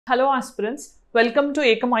Hello aspirants, welcome to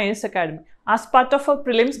Ekam Academy. As part of our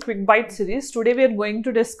prelims quick bite series, today we are going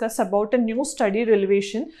to discuss about a new study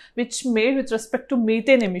relevation which made with respect to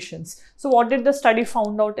methane emissions. So what did the study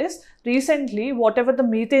found out is, recently whatever the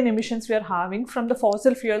methane emissions we are having from the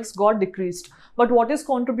fossil fuels got decreased. But what is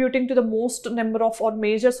contributing to the most number of or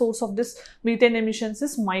major source of this methane emissions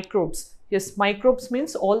is microbes. Yes, microbes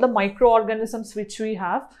means all the microorganisms which we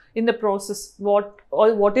have in the process,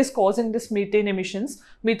 what is causing this methane emissions,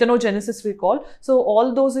 methanogenesis we call. So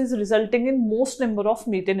all those is resulting in most number of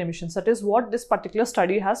methane emissions. That is what this particular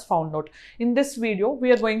study has found out. In this video,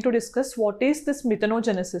 we are going to discuss what is this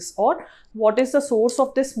methanogenesis or what is the source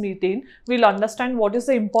of this methane. We'll understand what is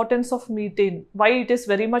the importance of methane, why it is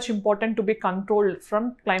very much important to be controlled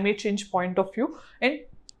from climate change point of view, and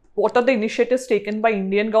what are the initiatives taken by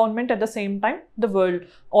Indian government, at the same time the world,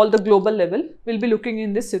 all the global level will be looking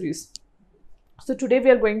in this series. So today we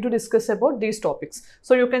are going to discuss about these topics.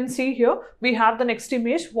 So you can see here we have the next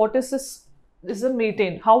image. What is this? This is the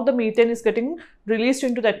methane. How the methane is getting released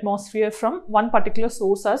into the atmosphere from one particular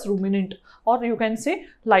source as ruminant, or you can say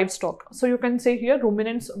livestock. So you can say here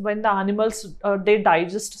ruminants, when the animals they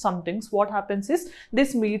digest some things, what happens is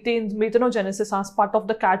this methanogenesis as part of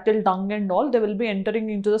the cattle dung and all, they will be entering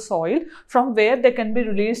into the soil, from where they can be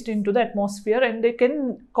released into the atmosphere, and they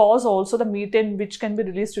can cause also the methane which can be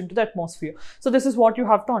released into the atmosphere. So this is what you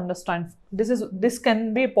have to understand. This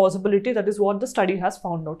can be a possibility. That is what the study has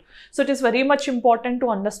found out. So it is very much important to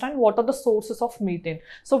understand what are the sources of methane.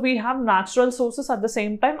 So we have natural sources, at the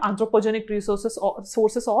same time anthropogenic resources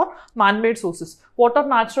or man-made sources. What are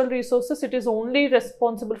natural resources? It is only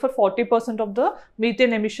responsible for 40% of the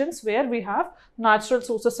methane emissions, where we have natural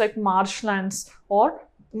sources like marshlands or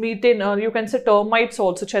methane, or you can say termites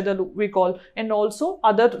also, cheddar we call, and also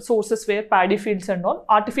other sources where paddy fields and all.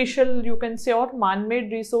 Artificial, you can say, or man-made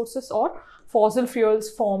resources or fossil fuels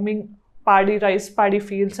forming rice paddy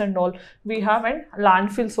fields and all we have, and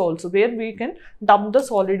landfills also, where we can dump the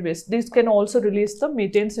solid waste. These can also release the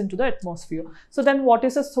methanes into the atmosphere. So then what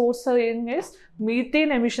is the source saying is,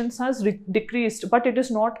 methane emissions has decreased, but it is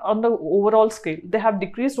not on the overall scale. They have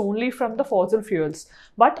decreased only from the fossil fuels.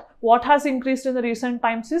 But what has increased in the recent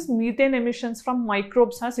times is methane emissions from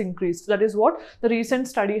microbes has increased. That is what the recent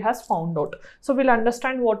study has found out. So we'll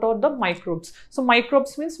understand what are the microbes. So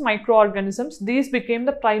microbes means microorganisms. These became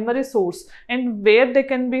the primary source, and where they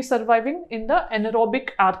can be surviving in the anaerobic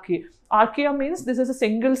archaea. Archaea means this is a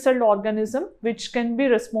single-celled organism which can be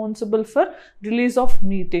responsible for release of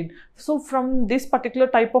methane. So from this particular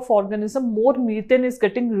type of organism, more methane is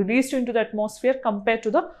getting released into the atmosphere compared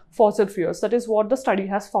to the fossil fuels. That is what the study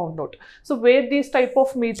has found out. So where these type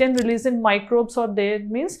of methane release in microbes are there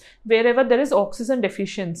means wherever there is oxygen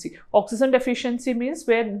deficiency. Oxygen deficiency means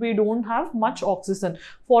where we don't have much oxygen.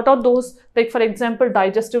 What are those? Like for example,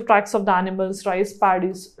 digestive tracts of the animals, rice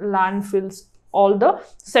paddies, landfills, all the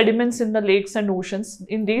sediments in the lakes and oceans.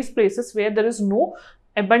 In these places where there is no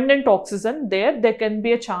abundant oxygen, there can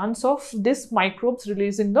be a chance of this microbes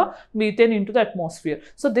releasing the methane into the atmosphere.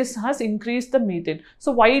 So this has increased the methane.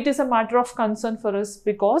 So why it is a matter of concern for us?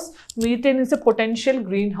 Because methane is a potential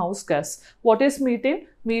greenhouse gas. What is methane?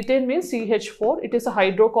 Methane means CH4. It is a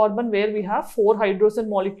hydrocarbon where we have 4 hydrogen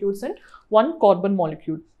molecules and 1 carbon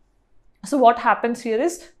molecule. So what happens here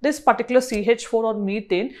is, this particular CH4 or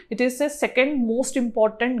methane, it is the second most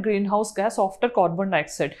important greenhouse gas after carbon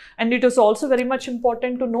dioxide. And it is also very much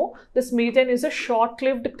important to know, this methane is a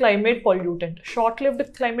short-lived climate pollutant.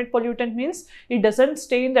 Short-lived climate pollutant means it doesn't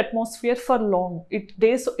stay in the atmosphere for long.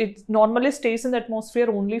 It normally stays in the atmosphere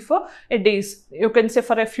only for a days. You can say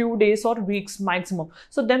for a few days or weeks maximum.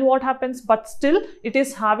 So then what happens? But still it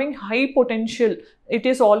is having high potential.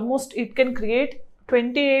 It can create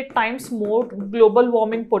 28 times more global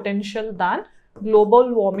warming potential than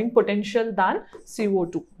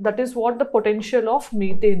CO2. That is what the potential of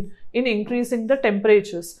methane in increasing the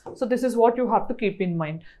temperatures. So this is what you have to keep in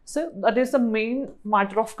mind. So that is the main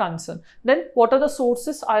matter of concern. Then what are the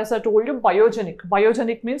sources? As I told you, biogenic.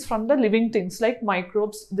 Biogenic means from the living things like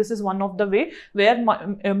microbes. This is one of the way where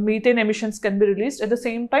methane emissions can be released. At the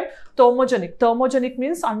same time, thermogenic. Thermogenic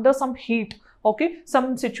means under some heat. Okay,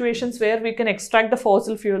 some situations where we can extract the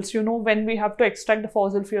fossil fuels. You know, when we have to extract the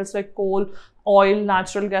fossil fuels like coal, oil,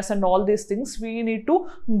 natural gas and all these things, we need to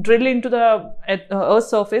drill into the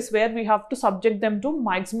earth's surface, where we have to subject them to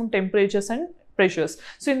maximum temperatures and pressures.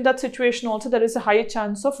 So in that situation also there is a high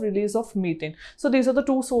chance of release of methane. So these are the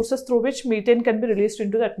two sources through which methane can be released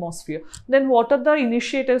into the atmosphere. Then what are the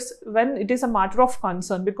initiatives when it is a matter of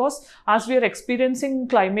concern? Because as we are experiencing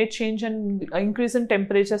climate change and increase in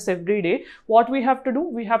temperatures every day, what we have to do?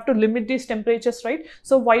 We have to limit these temperatures, right?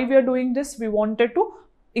 So why we are doing this? We wanted to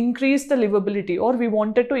increase the livability, or we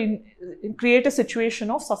wanted to create a situation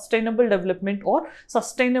of sustainable development or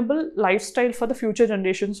sustainable lifestyle for the future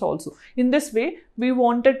generations also. In this way, we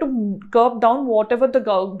wanted to curb down whatever the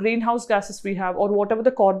greenhouse gases we have, or whatever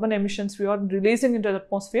the carbon emissions we are releasing into the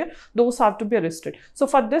atmosphere, those have to be arrested. So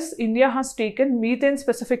for this, India has taken methane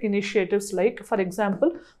specific initiatives, like for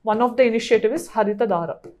example, one of the initiative is Harita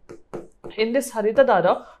Dara. In this Harita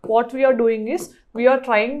Dara, what we are doing is we are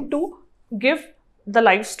trying to give the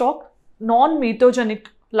livestock non-methogenic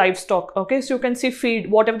livestock. Okay, so you can see feed,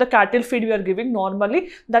 whatever the cattle feed we are giving normally,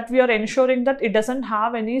 that we are ensuring that it doesn't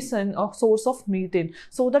have any source of methane,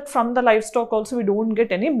 so that from the livestock also we don't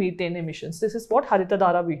get any methane emissions. This is what Harita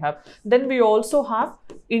Dara we have. Then we also have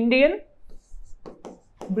Indian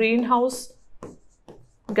greenhouse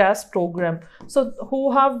gas program. So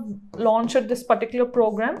who have launched this particular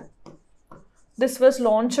program? This was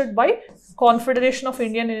launched by Confederation of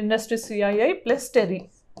Indian Industry CII plus TERI.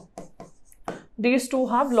 These two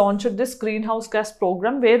have launched this greenhouse gas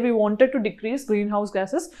program, where we wanted to decrease greenhouse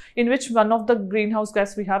gases, in which one of the greenhouse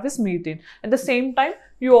gas we have is methane. At the same time,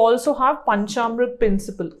 you also have Panchamrit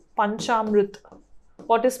principle. Panchamrit.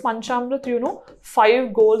 What is Panchamrit? You know,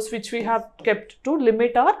 5 goals which we have kept to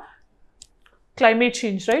limit our climate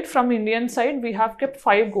change, right? From Indian side, we have kept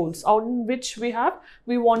 5 goals, on which we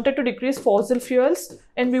wanted to decrease fossil fuels,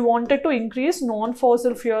 and we wanted to increase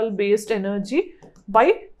non-fossil fuel based energy by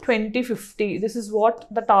 2050. This is what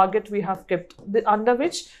the target we have kept, under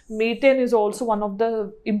which methane is also one of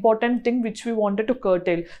the important thing which we wanted to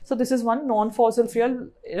curtail. So this is one non-fossil fuel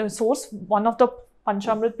source, one of the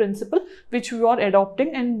Panchamrit principle which we are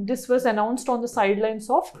adopting, and this was announced on the sidelines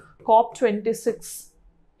of COP26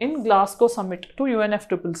 in Glasgow summit to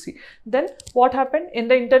UNFCCC. Then what happened? In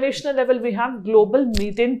the international level, we have Global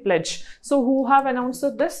Methane Pledge. So who have announced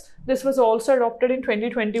this? This was also adopted in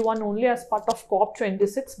 2021 only as part of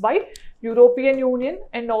COP26 by European Union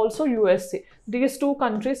and also USA. These two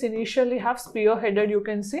countries initially have spearheaded, you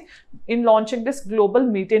can see, in launching this Global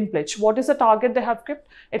Methane Pledge. What is the target they have kept?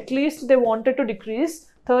 At least they wanted to decrease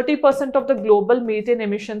 30% of the global methane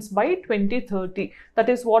emissions by 2030. That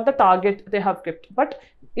is what the target they have kept. But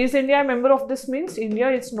is India a member of this? Means India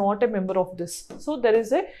is not a member of this. So there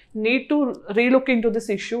is a need to relook into this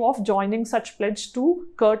issue of joining such pledge to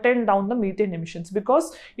curtail down the methane emissions,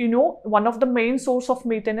 because you know one of the main source of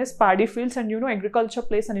methane is paddy fields, and you know agriculture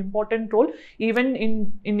plays an important role even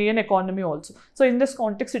in Indian economy also. So in this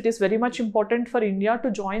context, it is very much important for India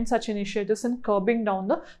to join such initiatives in curbing down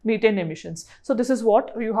the methane emissions. So this is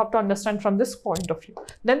what you have to understand from this point of view.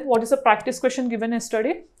 Then what is the practice question given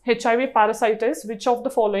yesterday? HIV parasite is which of the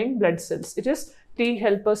following blood cells? It is T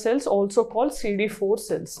helper cells, also called CD4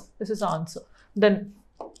 cells. This is the answer. Then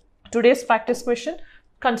today's practice question: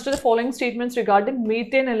 consider the following statements regarding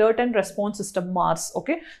Methane Alert and Response System, MARS.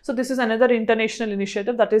 Okay, so this is another international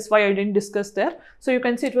initiative. That is why I didn't discuss there. So you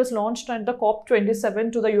can see it was launched at the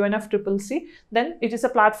COP27 to the UNFCCC. Then it is a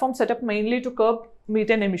platform set up mainly to curb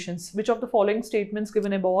methane emissions. Which of the following statements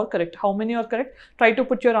given above are correct? How many are correct? Try to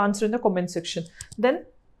put your answer in the comment section. Then,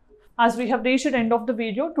 as we have reached the end of the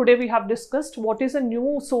video, today we have discussed what is a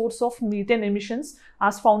new source of methane emissions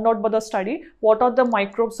as found out by the study, what are the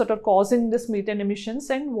microbes that are causing this methane emissions,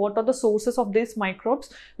 and what are the sources of these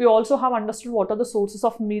microbes. We also have understood what are the sources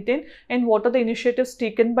of methane and what are the initiatives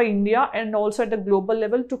taken by India and also at the global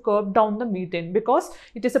level to curb down the methane, because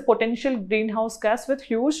it is a potential greenhouse gas with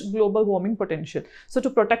huge global warming potential. So to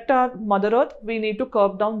protect our Mother Earth, we need to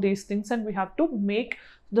curb down these things, and we have to make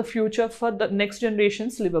the future for the next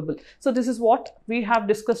generations livable. So this is what we have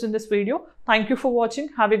discussed in this video. Thank you for watching.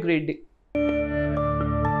 Have a great day.